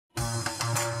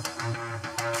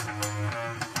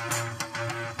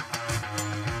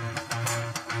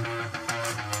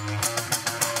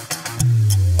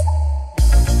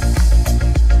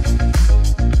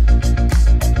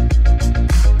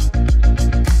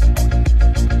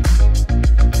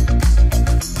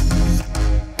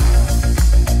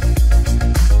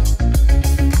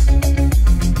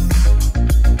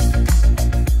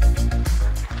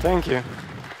Thank you.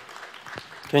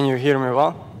 Can you hear me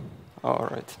well? All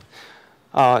right.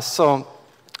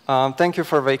 Thank you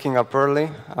for waking up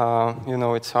early. You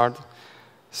know it's hard.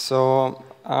 So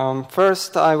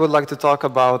first, I would like to talk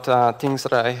about things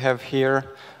that I have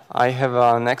here. I have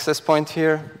an access point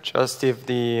here, just if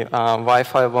the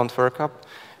Wi-Fi won't work up,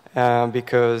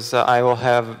 because I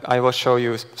will show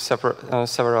you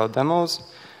several demos.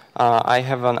 I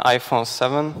have an iPhone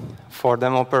 7 for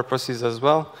demo purposes as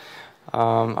well.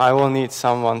 I will need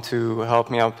someone to help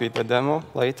me out with the demo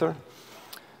later.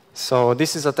 So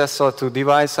this is a Tesla 2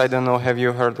 device. I don't know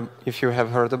if you have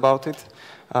heard about it.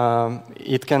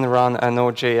 It can run an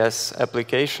Node.js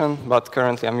application, but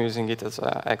currently I'm using it as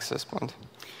an access point.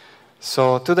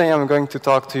 So today I'm going to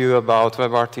talk to you about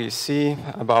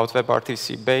WebRTC, about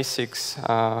WebRTC basics,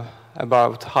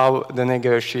 about how the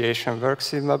negotiation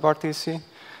works in WebRTC,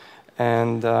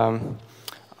 and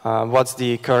what's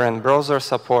the current browser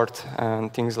support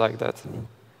and things like that.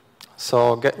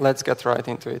 So let's get right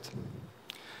into it.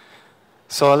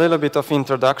 So a little bit of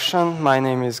introduction. My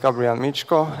name is Gabriel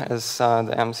Mičko, as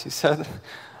the MC said.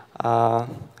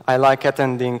 I like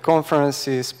attending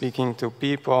conferences, speaking to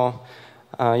people.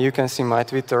 You can see my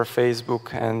Twitter,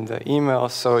 Facebook, and email.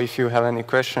 So if you have any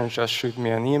questions, just shoot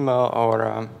me an email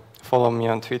or follow me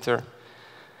on Twitter.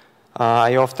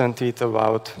 I often tweet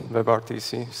about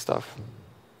WebRTC stuff.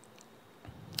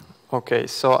 OK,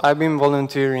 so I've been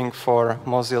volunteering for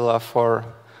Mozilla for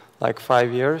like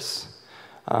 5 years.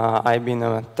 I've been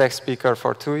a tech speaker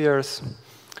for 2 years.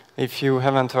 If you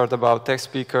haven't heard about tech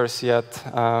speakers yet,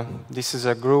 this is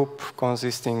a group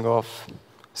consisting of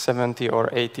 70 or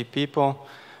 80 people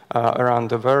around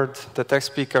the world. The tech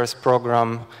speakers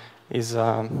program is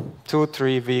a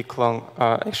 2-3 week long,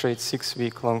 actually it's 6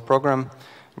 week long program,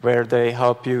 where they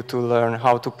help you to learn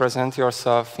how to present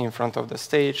yourself in front of the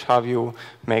stage, how you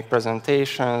make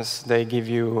presentations, they give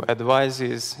you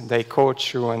advices, they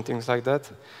coach you and things like that.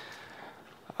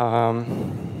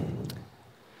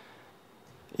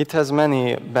 It has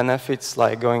many benefits,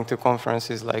 like going to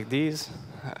conferences like these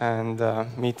and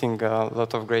meeting a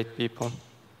lot of great people.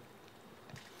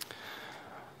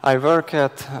 I work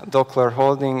at Dockler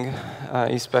Holding,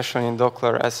 especially in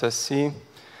Dockler SSC.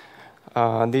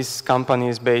 This company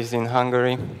is based in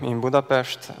Hungary, in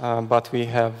Budapest, but we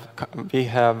have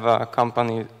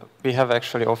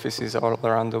actually offices all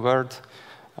around the world.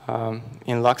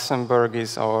 In Luxembourg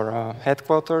is our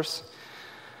headquarters.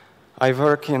 I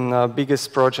work in the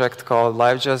biggest project called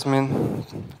Live Jasmine.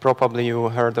 Probably you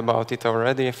heard about it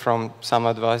already from some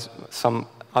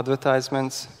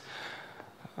advertisements.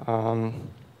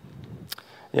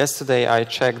 Yesterday I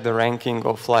checked the ranking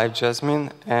of Live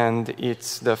Jasmine, and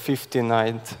it's the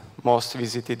 59th most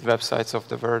visited websites of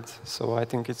the world, so I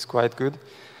think it's quite good.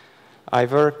 I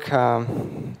work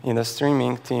in a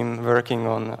streaming team working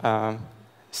on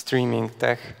streaming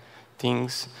tech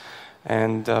things,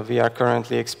 and we are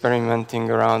currently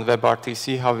experimenting around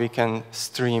WebRTC, how we can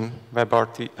stream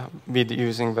with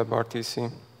using WebRTC.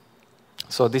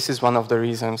 So this is one of the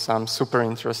reasons I'm super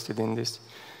interested in this.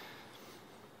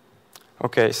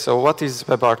 Okay, so what is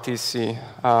WebRTC?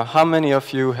 How many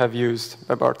of you have used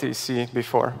WebRTC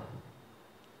before?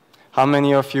 How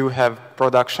many of you have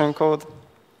production code?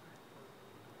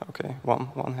 Okay,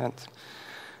 one hand.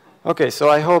 Okay, so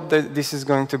I hope that this is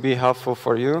going to be helpful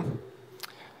for you.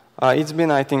 It's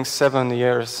been, I think, 7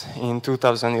 years in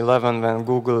 2011 when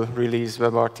Google released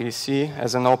WebRTC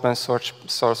as an open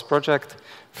source project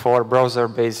for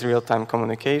browser-based real-time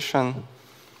communication.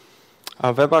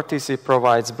 WebRTC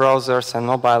provides browsers and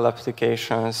mobile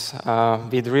applications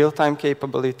with real-time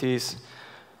capabilities.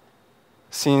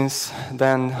 Since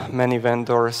then, many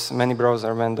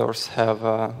browser vendors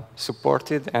have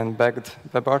supported and backed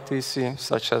WebRTC,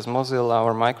 such as Mozilla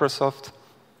or Microsoft.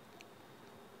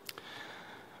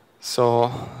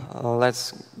 So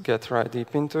let's get right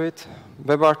deep into it.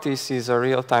 WebRTC is a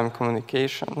real-time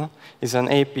communication, is an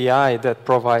API that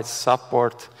provides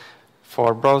support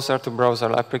for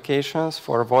browser-to-browser applications,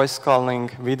 for voice calling,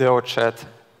 video chat,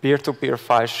 peer-to-peer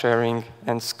file sharing,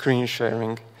 and screen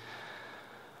sharing.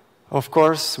 Of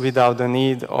course, without the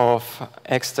need of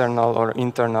external or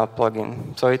internal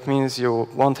plugin. So it means you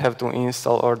won't have to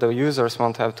install, or the users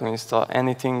won't have to install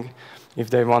anything if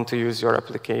they want to use your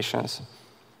applications.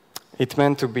 It's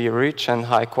meant to be rich and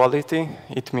high quality.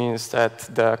 It means that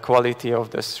the quality of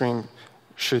the stream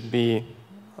should be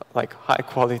like high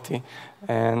quality,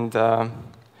 and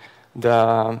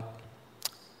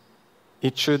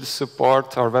it should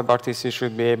support, or WebRTC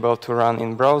should be able to run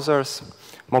in browsers,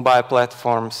 mobile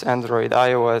platforms, Android,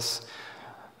 iOS,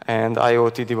 and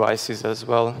IoT devices as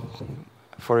well,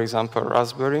 for example,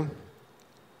 Raspberry.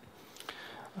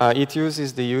 It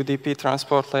uses the UDP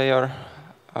transport layer,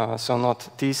 so not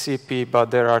TCP,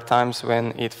 but there are times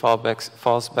when it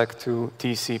falls back to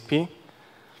TCP.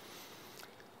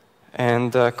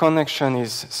 And the connection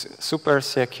is super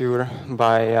secure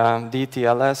by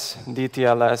DTLS.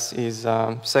 DTLS is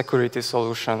a security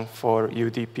solution for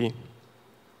UDP.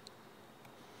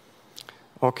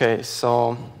 Okay,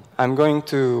 so I'm going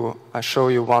to show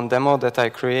you one demo that I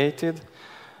created.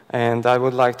 And I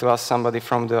would like to ask somebody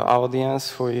from the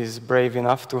audience who is brave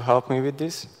enough to help me with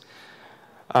this.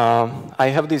 I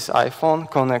have this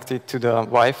iPhone connected to the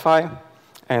Wi-Fi.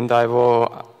 And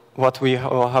what we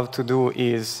will have to do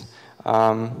is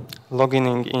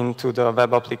logging into the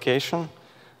web application.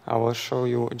 I will show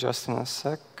you just in a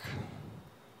sec.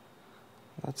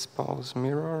 Let's pause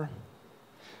mirror.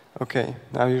 OK,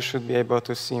 now you should be able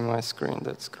to see my screen.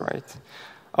 That's great.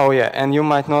 Oh, yeah, and you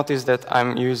might notice that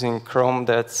I'm using Chrome.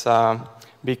 That's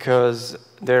because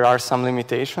there are some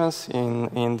limitations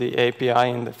in the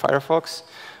API in the Firefox.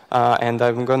 And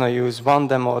I'm going to use one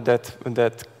demo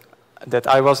that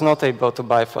I was not able to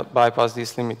bypass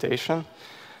this limitation.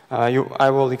 I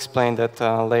will explain that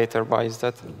later. Why is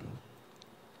that?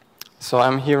 So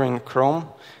I'm here in Chrome,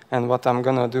 and what I'm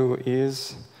going to do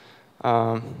is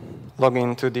log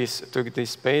into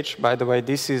this page. By the way,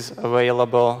 this is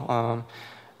available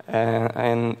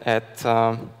and at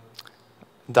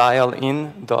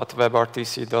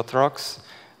dialin.webrtc.rocks,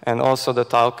 and also the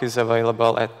talk is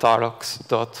available at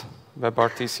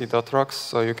talks.webrtc.rocks,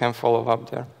 so you can follow up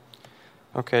there.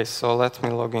 Okay, so let me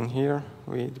log in here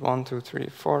with 1, 2, 3,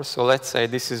 4. So let's say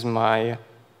this is my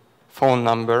phone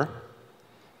number.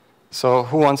 So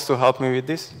who wants to help me with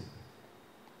this?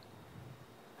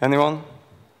 Anyone?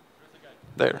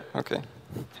 There, okay.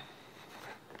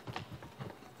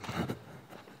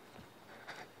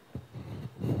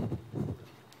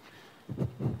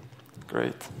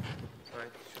 Great. All right,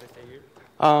 should I stay here?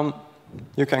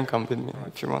 You can come with me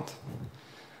if you want.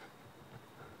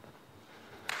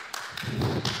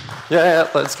 Yeah,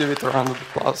 let's give it a round of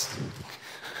applause.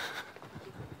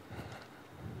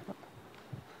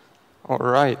 All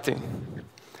righty.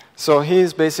 So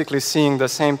he's basically seeing the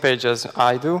same page as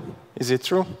I do. Is it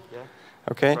true? Yeah.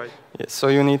 Okay. Right. Yeah, so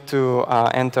you need to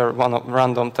enter one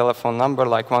random telephone number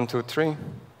like 123.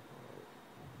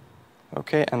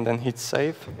 Okay, and then hit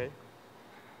save. Okay.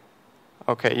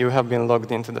 Okay, you have been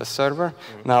logged into the server.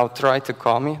 Mm-hmm. Now try to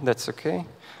call me. That's okay.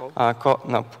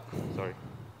 No. Sorry.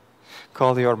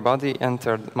 Call your buddy.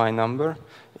 Enter my number.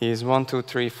 Is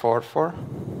 12344.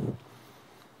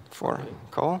 Okay.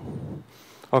 Call.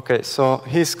 Okay, so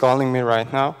he's calling me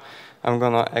right now. I'm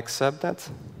gonna accept that.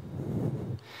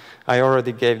 I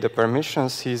already gave the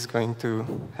permissions. He's going to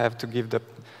have to give the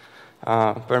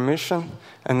permission.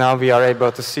 And now we are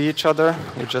able to see each other.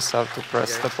 You just have to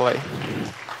press the play.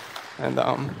 And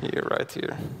here, right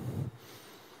here.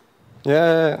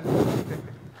 Yeah.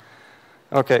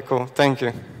 Okay, cool. Thank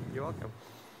you. You're welcome.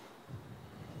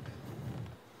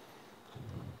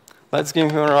 Let's give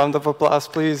him a round of applause,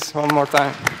 please. One more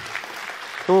time.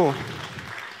 Cool.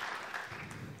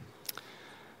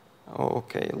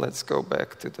 Okay, let's go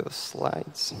back to the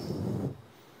slides.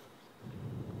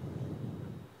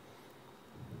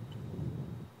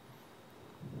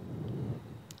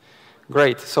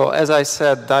 Great. So as I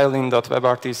said,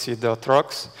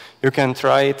 dialin.webrtc.rocks. You can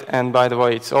try it. And by the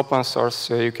way, it's open source,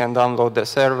 so you can download the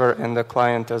server and the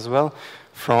client as well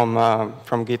from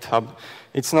GitHub.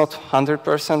 It's not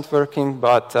 100% working,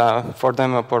 but for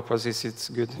demo purposes, it's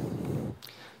good.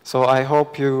 So I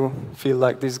hope you feel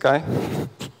like this guy.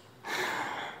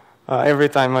 Every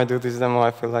time I do this demo,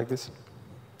 I feel like this.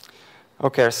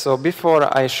 Okay, so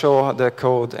before I show the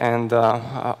code and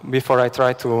before I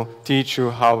try to teach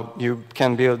you how you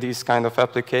can build these kind of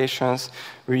applications,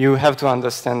 you have to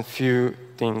understand few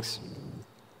things.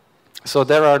 So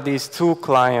there are these two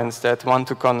clients that want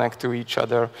to connect to each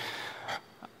other.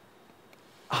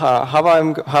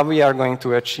 How we are going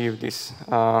to achieve this?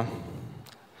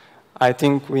 I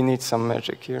think we need some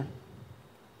magic here.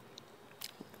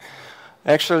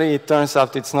 Actually, it turns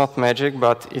out it's not magic,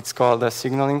 but it's called a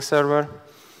signaling server.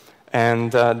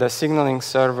 And the signaling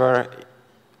server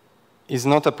is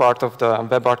not a part of the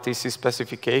WebRTC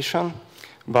specification,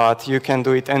 but you can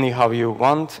do it anyhow you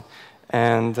want.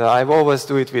 And I've always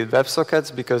do it with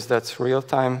WebSockets because that's real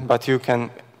time, but you can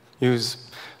use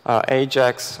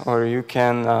Ajax, or you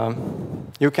can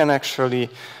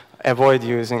actually avoid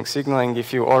using signaling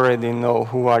if you already know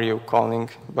who are you calling,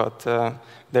 but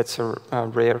that's a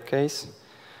rare case.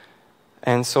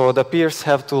 And so the peers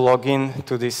have to log in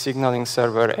to this signaling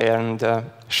server and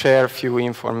share few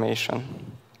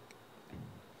information.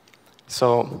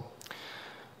 So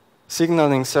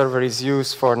Signaling server is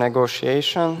used for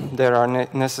negotiation. There are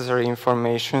necessary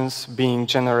informations being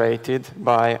generated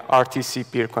by RTC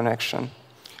peer connection.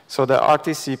 So the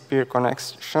RTC peer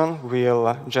connection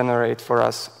will generate for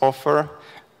us offer,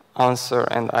 answer,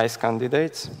 and ICE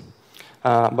candidates.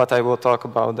 But I will talk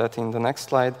about that in the next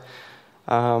slide.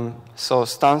 So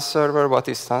stun server, what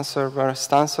is stun server?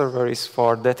 Stun server is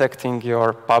for detecting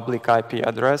your public IP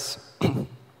address.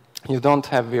 You don't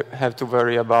have to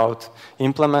worry about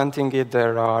implementing it.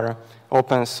 There are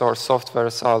open source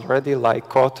softwares already, like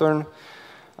Coturn,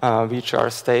 which are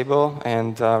stable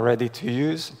and ready to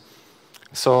use.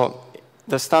 So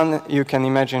the stun you can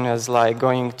imagine as like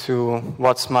going to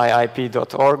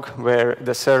whatsmyip.org, where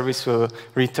the service will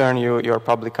return you your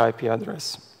public IP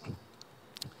address.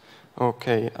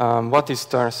 Okay, what is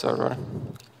turn server?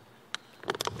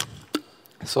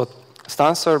 So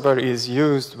stun server is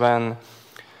used when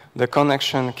the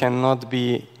connection cannot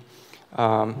be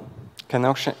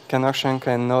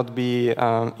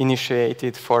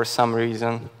initiated for some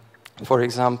reason. For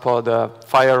example, the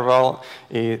firewall,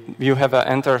 you have an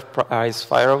enterprise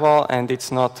firewall, and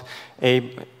it's not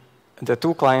the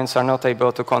two clients are not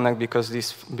able to connect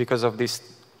because of this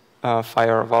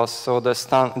firewall. So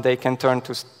they can turn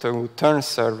to turn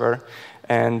server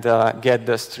and get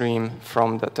the stream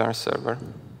from the turn server.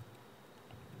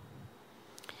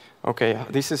 Okay,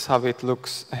 this is how it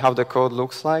looks, how the code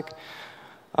looks like.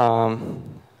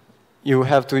 You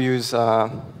have to use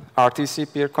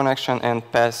RTC peer connection and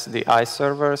pass the ICE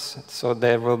servers. So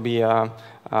there will be a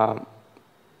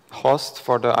host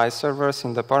for the ICE servers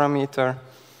in the parameter.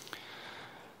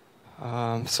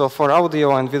 So for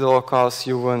audio and video calls,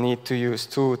 you will need to use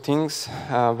two things.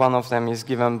 One of them is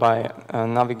given by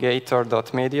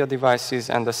navigator.media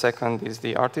devices, and the second is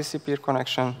the RTC peer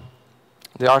connection.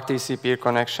 The RTC peer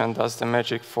connection does the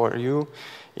magic for you.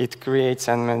 It creates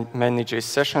and manages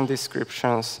session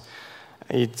descriptions.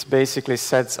 It basically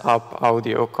sets up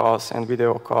audio calls and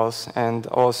video calls, and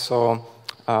also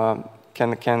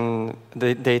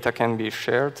the data can be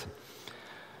shared.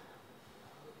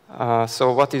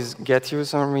 So what is get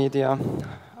user media?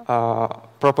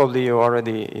 Probably you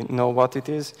already know what it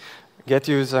is. Get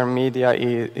user media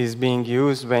is being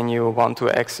used when you want to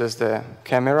access the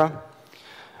camera.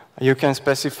 You can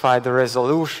specify the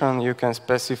resolution. You can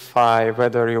specify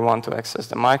whether you want to access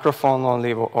the microphone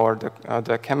only or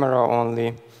the camera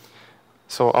only,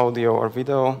 so audio or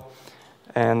video,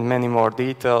 and many more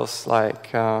details.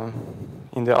 Like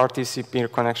in the RTC peer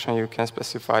connection, you can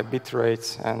specify bit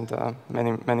rates and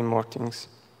many more things.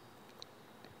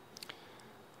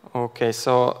 Okay,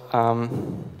 so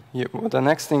the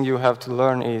next thing you have to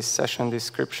learn is session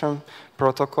description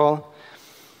protocol.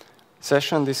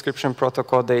 Session description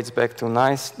protocol dates back to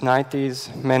 90s.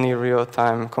 Many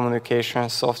real-time communication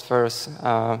softwares,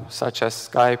 such as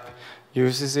Skype,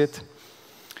 uses it.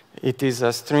 It is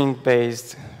a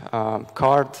string-based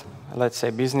card, let's say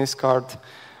business card.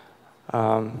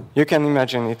 You can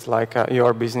imagine it like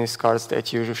your business cards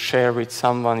that you share with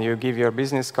someone. You give your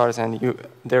business cards, and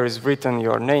there is written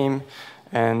your name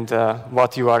and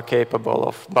what you are capable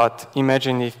of. But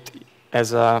imagine it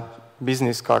as a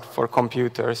business card for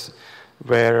computers,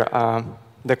 where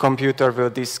the computer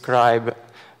will describe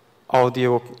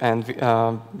audio and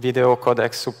video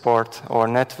codec support, or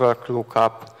network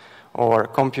lookup, or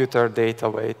computer data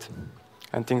weight,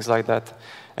 and things like that.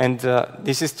 And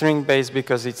this is string-based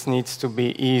because it needs to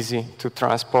be easy to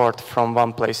transport from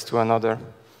one place to another.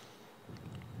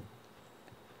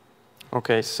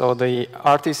 Okay, so the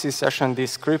RTC session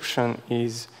description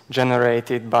is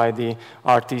generated by the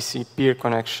RTC peer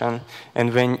connection,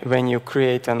 and when you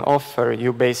create an offer,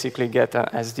 you basically get an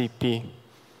SDP.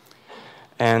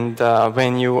 And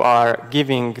when you are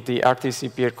giving the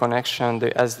RTC peer connection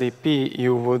the SDP,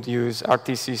 you would use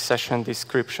RTC session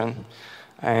description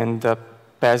and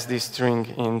pass this string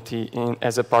in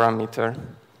as a parameter.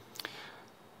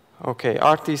 Okay,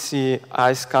 RTC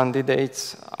ICE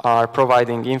candidates are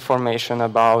providing information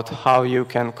about how you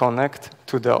can connect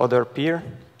to the other peer.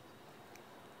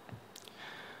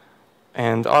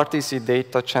 And RTC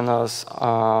data channels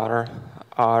are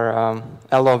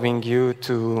allowing you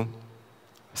to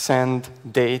send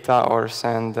data or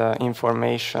send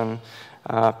information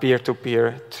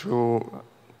peer-to-peer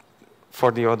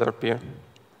for the other peer.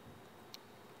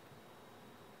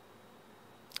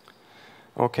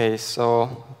 Okay,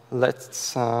 so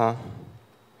let's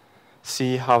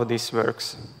see how this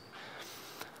works.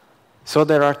 So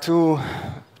there are two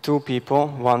people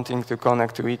wanting to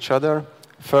connect to each other.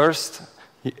 First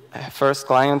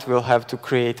client will have to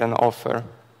create an offer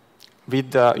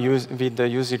with the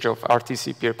usage of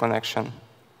RTC peer connection.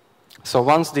 So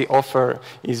once the offer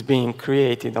is being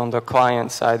created on the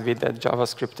client side with that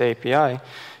JavaScript API,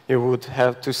 you would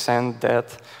have to send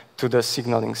that to the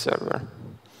signaling server.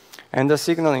 And the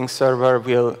signaling server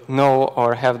will know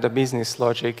or have the business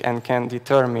logic and can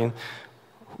determine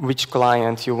which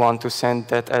client you want to send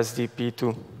that SDP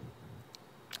to.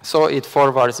 So it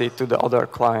forwards it to the other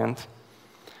client.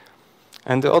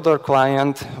 And the other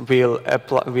client will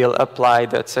apply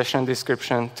that session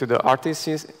description to the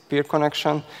RTC peer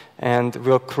connection and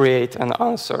will create an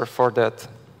answer for that.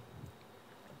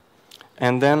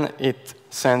 And then it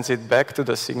sends it back to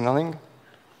the signaling.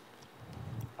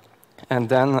 And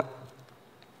then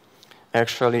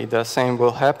actually the same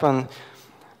will happen.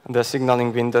 The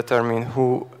signaling will determine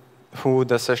who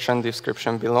the session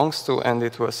description belongs to, and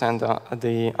it will send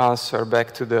the answer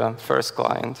back to the first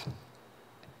client.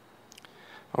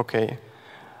 Okay.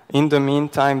 In the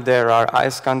meantime, there are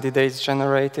ICE candidates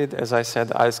generated. As I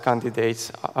said, ICE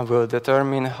candidates will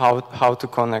determine how to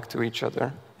connect to each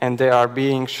other. And they are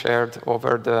being shared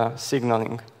over the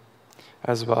signaling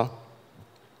as well.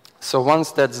 So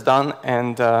once that's done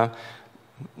and the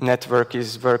network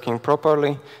is working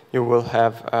properly, you will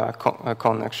have a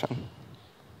connection.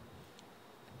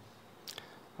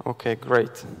 Okay,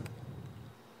 great.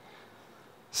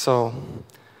 So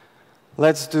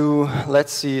let's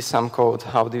see some code,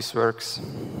 how this works.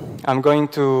 I'm going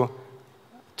to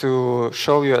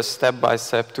show you a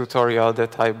step-by-step tutorial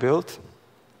that I built.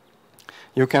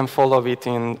 You can follow it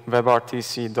in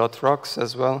WebRTC.rocks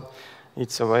as well.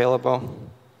 It's available.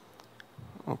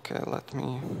 Okay, let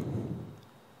me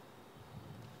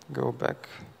go back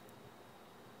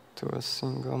to a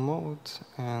single mode,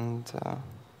 and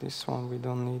this one, we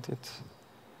don't need it.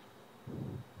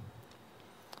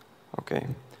 Okay,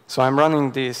 so I'm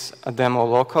running this demo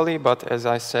locally, but as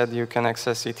I said, you can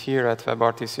access it here at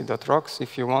webrtc.rocks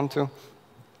if you want to.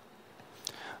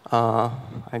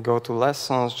 I go to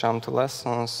lessons, jump to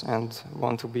lessons, and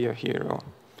want to be a hero.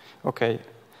 Okay,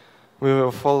 we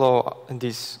will follow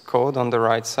this code on the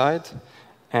right side,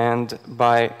 and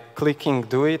by clicking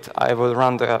do it, I will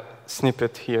run the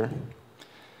snippet here.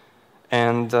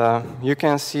 And you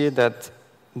can see that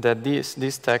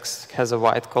this text has a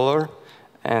white color,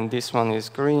 and this one is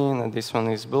green, and this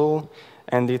one is blue,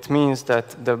 and it means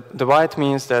that the white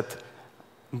means that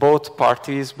both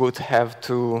parties would have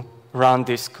to run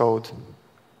this code.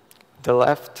 The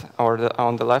left, or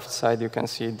on the left side, you can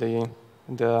see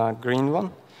the green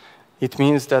one. It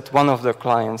means that one of the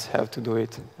clients have to do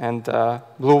it, and the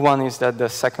blue one is that the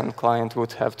second client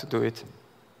would have to do it.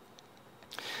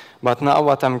 But now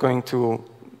what I'm going to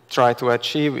try to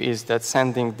achieve is that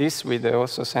sending this video,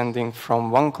 so sending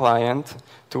from one client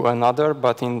to another,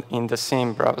 but in the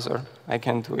same browser, I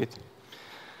can do it.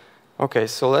 Okay,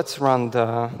 so let's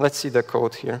see the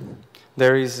code here.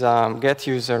 There is get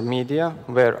user media,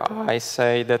 where I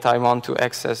say that I want to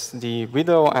access the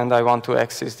video and I want to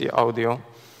access the audio.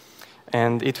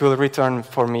 And it will return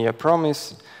for me a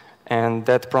promise, and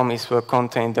that promise will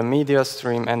contain the media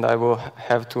stream, and I will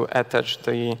have to attach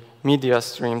the media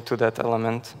stream to that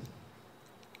element.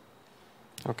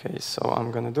 Okay, so I'm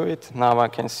going to do it. Now I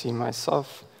can see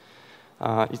myself.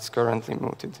 It's currently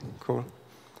muted. Cool.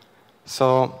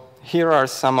 So here are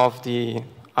some of the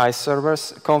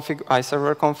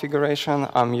iServer configuration.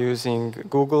 I'm using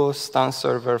Google Stan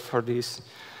server for this.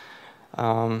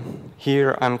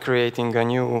 Here I'm creating a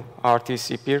new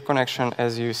RTC peer connection.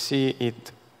 As you see,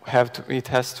 it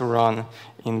has to run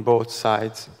in both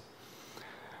sides.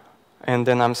 And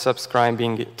then I'm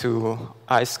subscribing to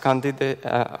ICE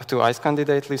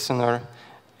candidate listener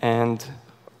and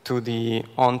to the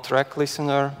on-track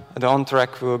listener. The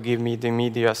on-track will give me the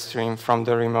media stream from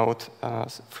the remote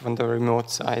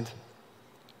side.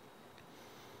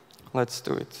 Let's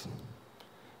do it.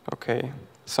 Okay.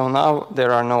 So now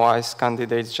there are no ICE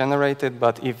candidates generated,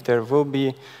 but if there will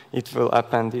be, it will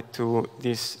append it to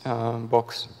this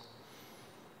box.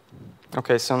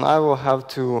 Okay, so now I will have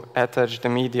to attach the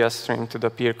media stream to the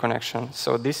peer connection.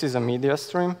 So this is a media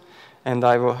stream, and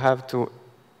I will have to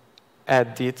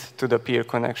add it to the peer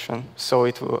connection. So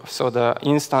the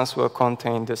instance will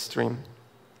contain the stream.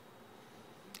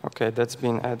 Okay, that's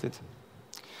been added.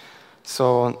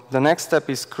 So the next step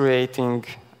is creating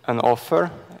an offer,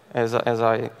 as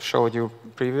I showed you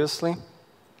previously.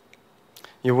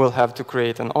 You will have to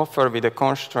create an offer with the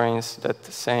constraints that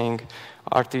saying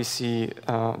RTC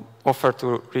offer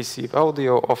to receive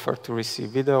audio, offer to receive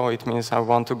video. It means I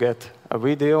want to get a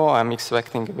video, I'm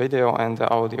expecting a video and the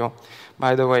audio.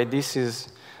 By the way, this is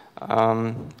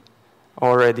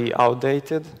already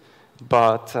outdated,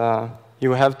 but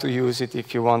you have to use it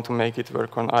if you want to make it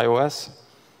work on iOS.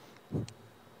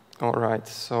 All right,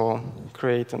 so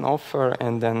create an offer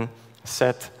and then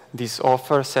set this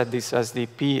offer, set this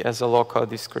SDP as a local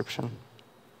description.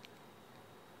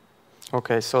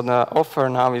 Okay, so the offer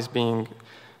now is being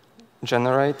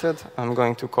generated. I'm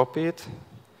going to copy it.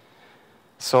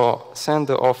 So send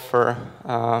the offer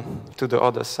to the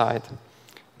other side.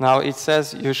 Now it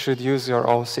says you should use your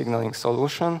own signaling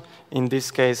solution. In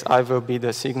this case, I will be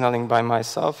the signaling by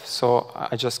myself, so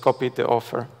I just copied the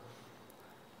offer.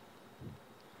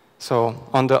 So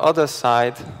on the other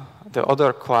side, the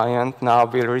other client now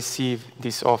will receive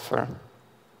this offer.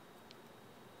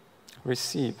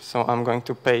 Receive, so I'm going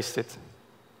to paste it.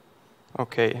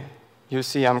 Okay, you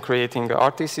see I'm creating an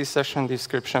RTC session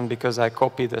description because I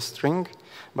copied a string,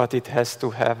 but it has to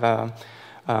have an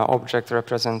object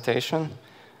representation.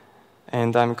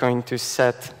 And I'm going to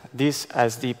set this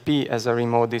SDP as a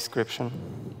remote description.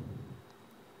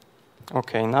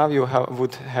 Okay, now you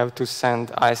would have to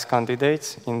send ICE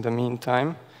candidates in the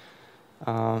meantime.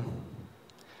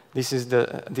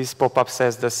 This pop-up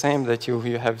says the same, that you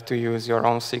have to use your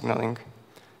own signaling.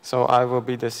 So I will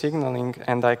be the signaling,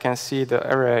 and I can see the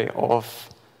array of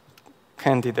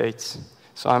candidates.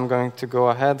 So I'm going to go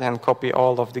ahead and copy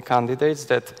all of the candidates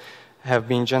that have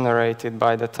been generated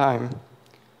by the time.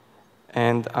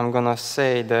 And I'm going to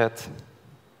say that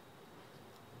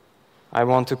I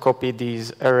want to copy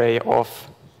these array of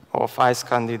ICE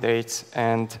candidates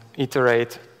and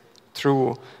iterate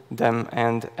through them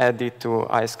and add it to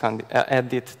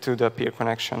the peer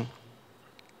connection.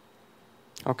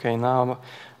 Okay, now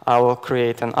I will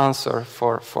create an answer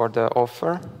for the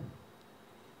offer.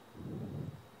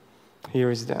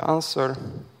 Here is the answer.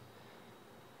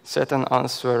 Set an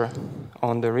answer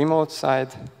on the remote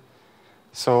side.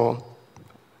 So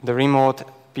the remote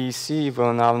PC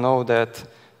will now know that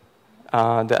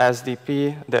the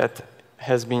SDP that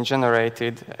has been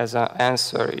generated as an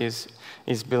answer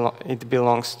it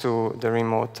belongs to the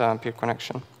remote peer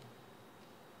connection.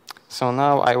 So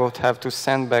now I would have to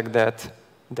send back that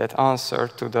answer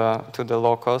to the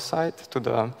local site, to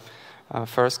the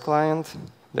first client.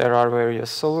 There are various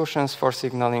solutions for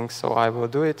signaling, so I will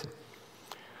do it.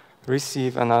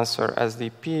 Receive an answer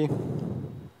SDP.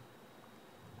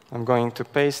 I'm going to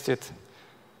paste it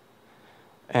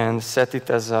and set it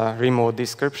as a remote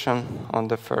description on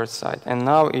the first side. And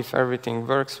now, if everything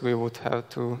works, we would have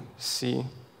to see,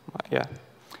 yeah.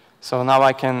 So now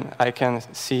I can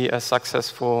see a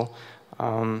successful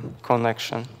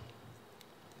connection.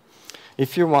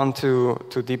 If you want to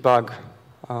debug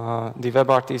the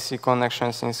WebRTC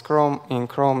connections in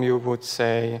Chrome, you would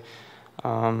say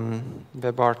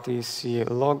WebRTC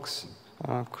logs,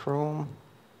 Chrome,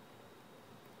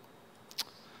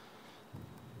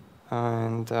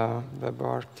 and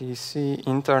WebRTC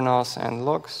internals and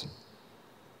logs.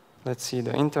 Let's see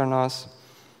the internals.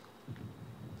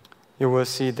 You will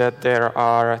see that there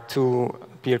are 2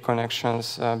 peer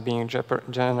connections being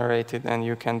generated, and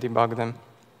you can debug them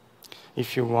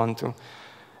if you want to.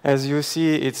 As you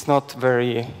see, it's not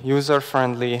very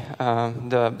user-friendly.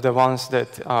 The ones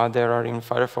that there are in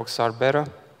Firefox are better,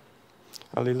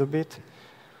 a little bit,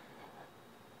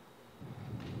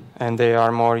 and they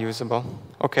are more usable.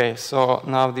 Okay, so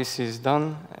now this is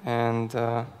done, and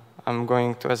I'm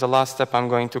going to, as a last step, I'm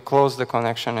going to close the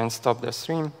connection and stop the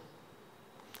stream.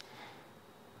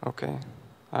 Okay,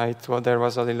 I thought there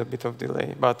was a little bit of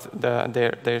delay, but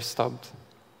they stopped.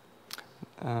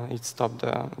 It stopped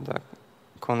the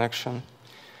connection.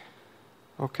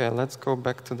 Okay, let's go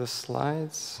back to the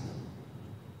slides.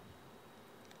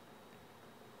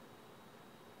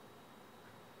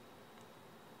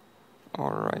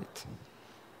 All right.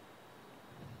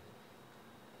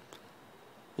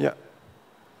 Yeah.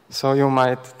 So you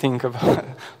might think about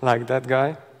like that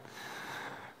guy.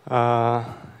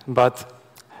 But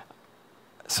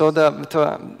so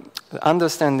the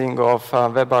understanding of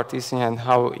WebRTC and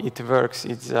how it works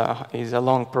is a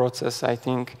long process, I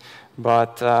think.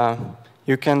 But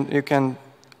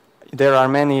there are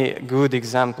many good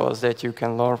examples that you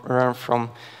can learn from.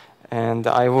 And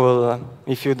I will,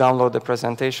 if you download the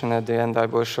presentation at the end, I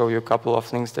will show you a couple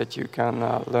of links that you can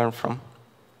learn from.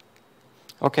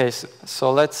 Okay,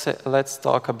 so let's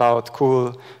talk about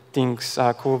cool things,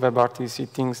 cool WebRTC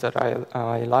things that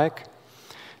I like.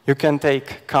 You can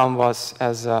take Canvas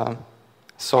as a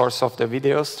source of the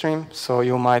video stream, so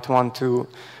you might want to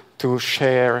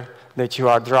share that you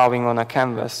are drawing on a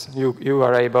canvas. You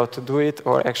are able to do it,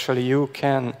 or actually you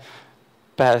can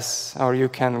pass, or you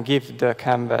can give the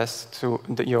canvas to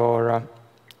your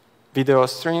video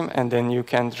stream, and then you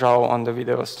can draw on the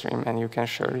video stream and you can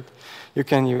share it. You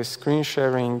can use screen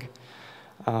sharing.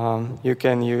 You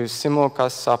can use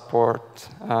simulcast support.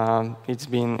 It's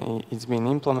been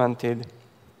implemented.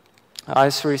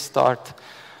 Ice restart.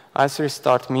 Ice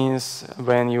restart means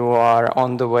when you are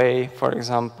on the way, for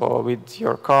example, with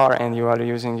your car and you are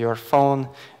using your phone,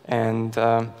 and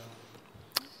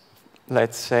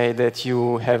let's say that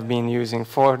you have been using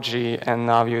 4G and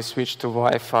now you switch to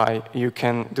Wi-Fi, you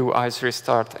can do ice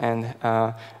restart and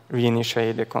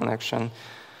reinitiate the connection.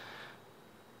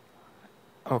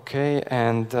 Okay,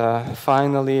 and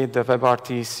finally, the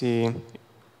WebRTC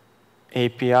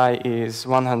API is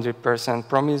 100%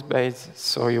 promise-based,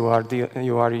 so you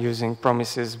are using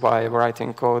promises by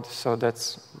writing code, so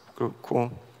that's cool.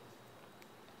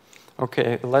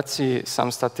 Okay, let's see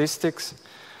some statistics.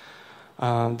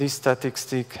 These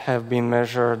statistics have been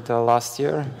measured last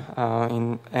year,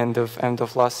 in end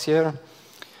of last year.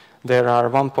 There are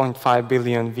 1.5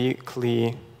 billion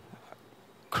weekly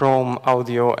Chrome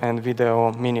audio and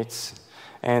video minutes.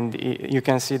 And you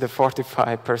can see the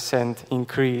 45%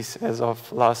 increase as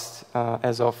of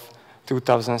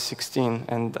 2016,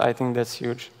 and I think that's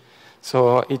huge.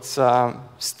 So it's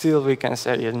still, we can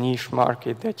say, a niche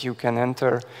market that you can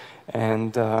enter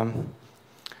and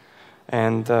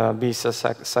be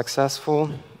successful.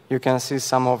 You can see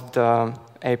some of the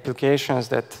applications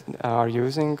that are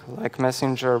using, like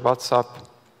Messenger, WhatsApp.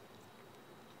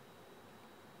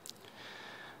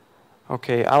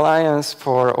 Okay, Alliance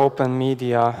for Open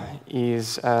Media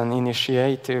is an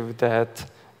initiative that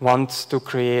wants to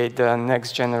create the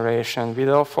next generation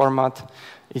video format.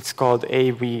 It's called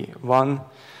AV1,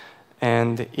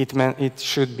 and it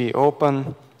should be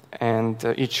open, and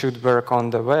it should work on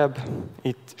the web.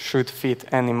 It should fit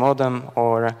any modem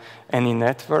or any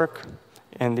network,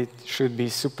 and it should be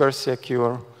super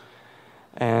secure.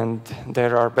 And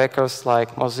there are backers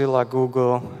like Mozilla,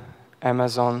 Google,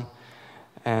 Amazon,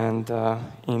 and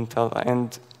Intel,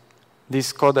 and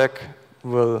this codec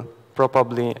will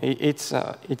probably, it's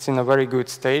in a very good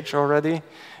stage already,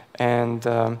 and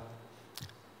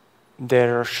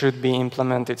there should be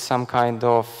implemented some kind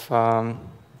of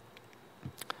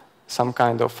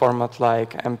format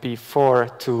like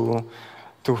MP4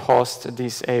 to host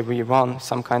this AV1,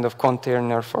 some kind of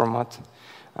container format,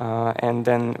 and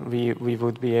then we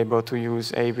would be able to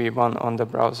use AV1 on the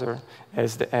browser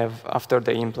after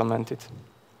they implement it.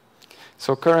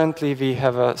 So currently we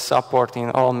have a support in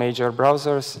all major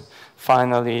browsers.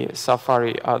 Finally,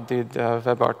 Safari added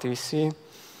WebRTC.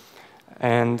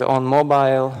 And on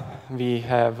mobile, we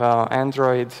have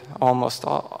Android, almost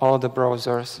all the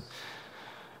browsers.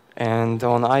 And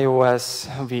on iOS,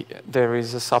 there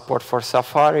is a support for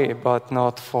Safari, but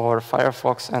not for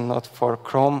Firefox and not for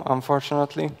Chrome,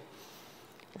 unfortunately.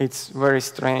 It's very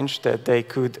strange that they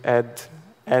could add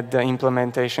the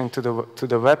implementation to the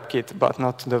WebKit, but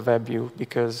not to the WebView,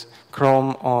 because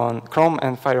Chrome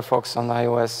and Firefox on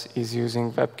iOS is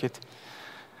using WebKit.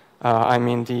 I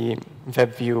mean the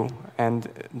WebView and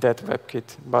that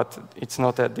WebKit, but it's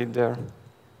not added there.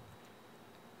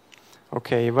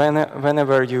 Okay,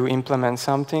 whenever you implement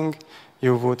something,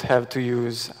 you would have to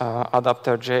use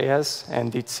adapter.js,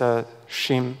 and it's a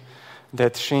shim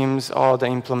that shims all the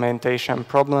implementation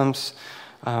problems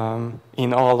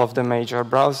in all of the major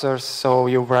browsers. So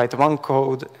you write one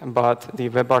code, but the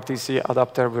WebRTC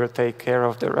adapter will take care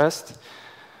of the rest.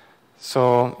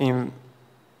 So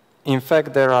in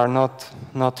fact, there are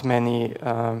not many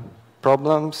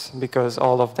problems, because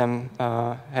all of them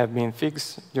have been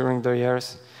fixed during the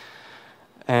years.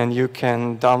 And you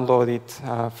can download it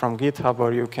from GitHub,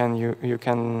 or you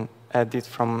can add it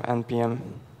from NPM.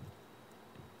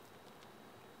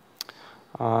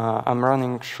 I'm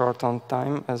running short on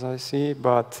time, as I see,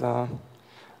 but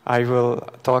I will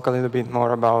talk a little bit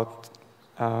more about.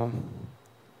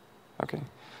 Okay,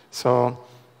 so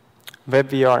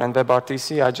WebVR and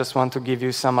WebRTC. I just want to give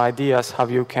you some ideas how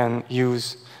you can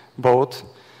use both.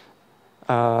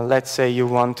 Let's say you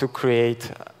want to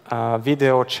create a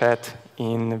video chat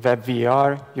in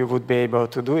WebVR. You would be able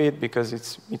to do it because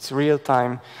it's real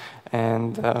time,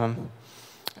 and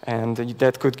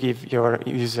that could give your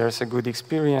users a good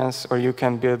experience. Or you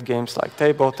can build games like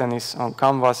table tennis on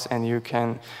Canvas, and you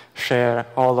can share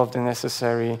all of the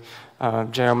necessary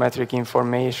geometric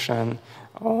information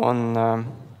on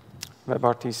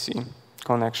WebRTC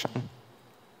connection.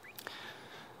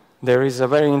 There is a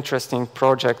very interesting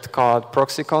project called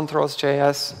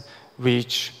ProxyControls.js,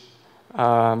 which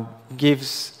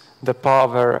gives the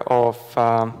power of,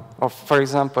 for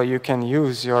example, you can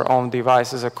use your own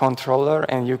device as a controller,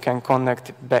 and you can connect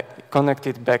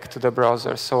it back to the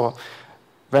browser. So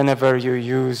whenever you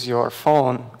use your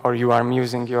phone, or you are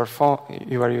using your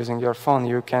phone,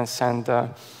 you can send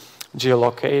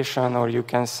geolocation, or you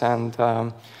can send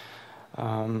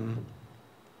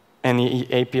any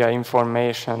API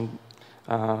information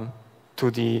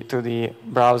to the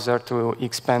browser to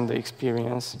expand the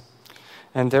experience.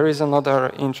 And there is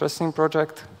another interesting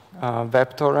project,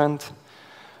 WebTorrent,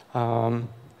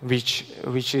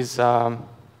 which is a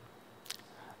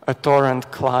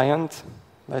torrent client,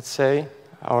 let's say,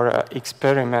 or an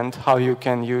experiment how you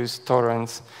can use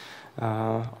torrents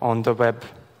on the web.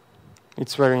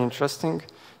 It's very interesting.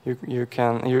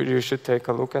 You should take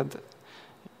a look at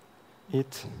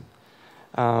it.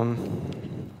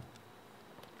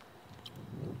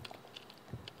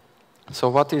 So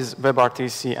what is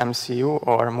WebRTC MCU,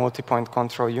 or multi-point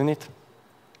control unit?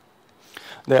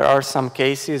 There are some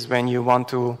cases when you want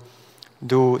to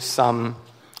do some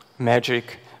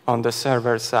magic on the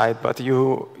server side, but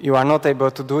you are not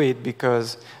able to do it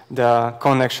because the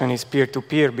connection is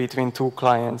peer-to-peer between two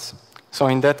clients. So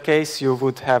in that case, you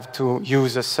would have to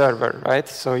use a server, right?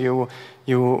 So you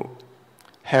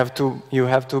have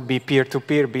to be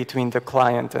peer-to-peer between the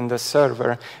client and the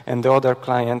server, and the other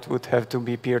client would have to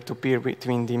be peer-to-peer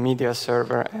between the media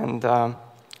server and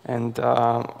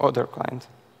other client.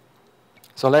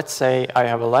 So let's say I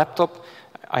have a laptop,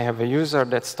 I have a user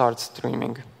that starts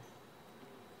streaming.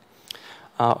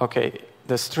 Okay,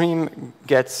 the stream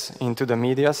gets into the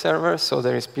media server, so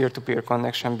there is peer-to-peer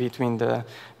connection between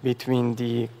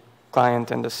the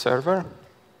client and the server.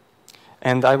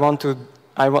 And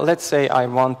let's say I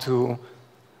want to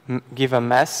give a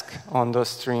mask on the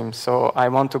stream. So I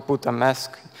want to put a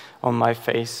mask on my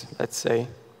face, let's say.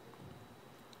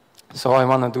 So I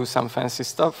want to do some fancy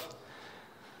stuff.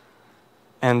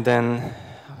 And then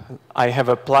I have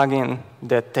a plugin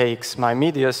that takes my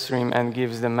media stream and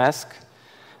gives the mask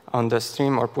on the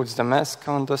stream, or puts the mask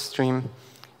on the stream.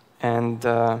 And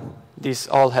this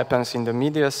all happens in the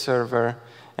media server,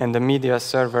 and the media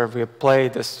server will play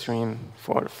the stream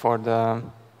for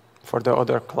the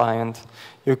other client.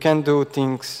 You can do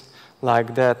things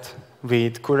like that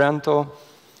with Currento.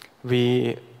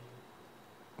 We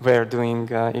were doing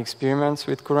experiments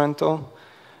with Currento,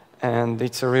 and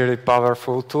it's a really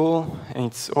powerful tool.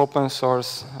 It's open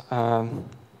source.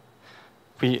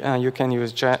 You can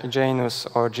use Janus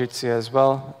or Jitsi as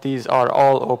well. These are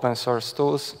all open source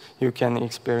tools you can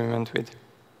experiment with.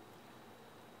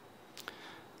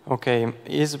 Okay,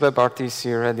 is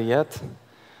WebRTC ready yet?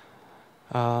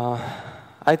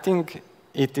 I think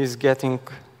it is getting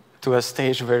to a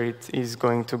stage where it is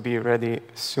going to be ready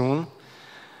soon.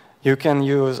 You can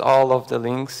use all of the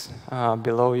links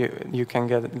below. You can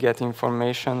get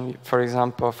information, for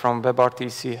example, from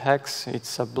WebRTC Hacks.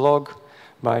 It's a blog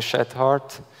by Chet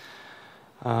Hart.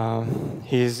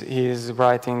 He's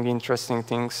writing interesting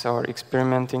things or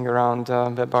experimenting around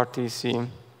WebRTC.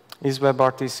 Is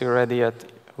WebRTC ready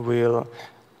yet? We'll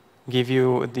give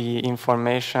you the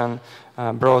information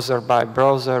browser by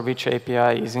browser, which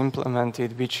API is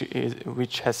implemented,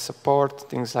 which has support,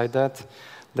 things like that.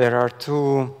 There are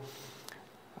two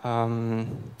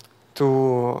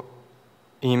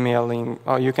emailing,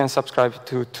 or you can subscribe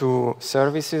to two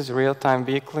services, Real-Time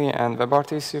Weekly and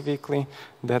WebRTC Weekly,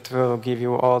 that will give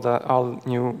you all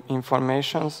new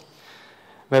informations.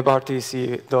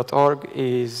 WebRTC.org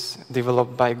is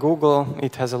developed by Google.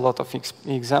 It has a lot of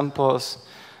examples,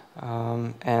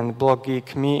 and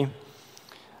BlogGeek.me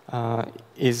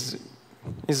is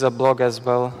a blog as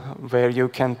well, where you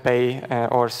can pay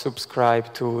or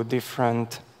subscribe to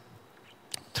different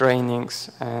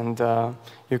trainings, and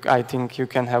I think you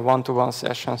can have one-to-one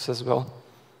sessions as well.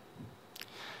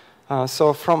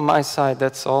 So from my side,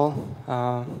 that's all.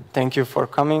 Thank you for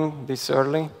coming this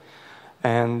early.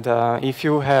 And if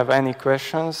you have any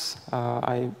questions,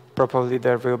 probably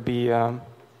there will be a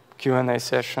Q&A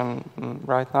session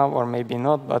right now, or maybe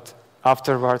not, but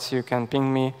afterwards you can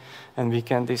ping me and we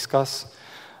can discuss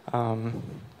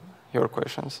your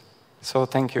questions. So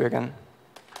thank you again.